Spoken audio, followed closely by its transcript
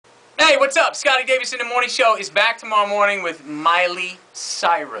Hey, what's up? Scotty Davis in the Morning Show is back tomorrow morning with Miley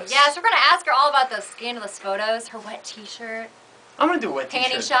Cyrus. Yes, we're going to ask her all about those scandalous photos, her wet t-shirt. I'm going to do a wet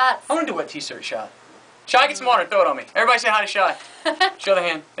t-shirt. Panty shots. I'm going to do a wet t-shirt shot. Shy, get some water and throw it on me. Everybody say hi to Shy. Show the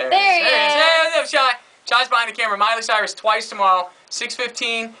hand. There he is. There is. Shy. Shy's behind the camera. Miley Cyrus twice tomorrow,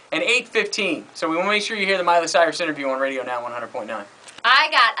 6:15 and 8:15. So we want to make sure you hear the Miley Cyrus interview on Radio Now 100.9. I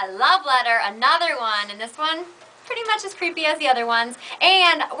got a love letter, another one, and this one pretty much as creepy as the other ones.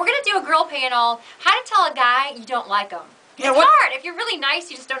 And we're going to do a girl panel, how to tell a guy you don't like him. Yeah, it's hard. If you're really nice,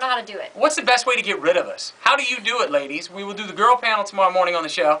 you just don't know how to do it. What's the best way to get rid of us? How do you do it, ladies? We will do the girl panel tomorrow morning on the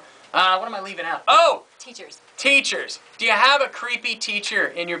show. What am I leaving out? Oh! Teachers. Teachers. Do you have a creepy teacher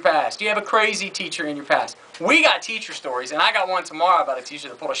in your past? Do you have a crazy teacher in your past? We got teacher stories, and I got one tomorrow about a teacher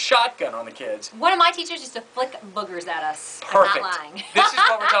that pulled a shotgun on the kids. One of my teachers used to flick boogers at us. Perfect. I'm not lying. This is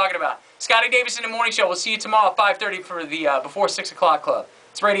what we're talking about. Scotty Davis in the Morning Show. We'll see you tomorrow at 5:30 for the Before 6 O'Clock Club.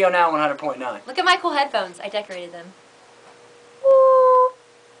 It's Radio Now 100.9. Look at my cool headphones. I decorated them. Woo.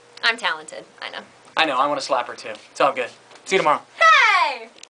 I'm talented. I know. I know. I want to slap her, too. It's all good. See you tomorrow. Hey!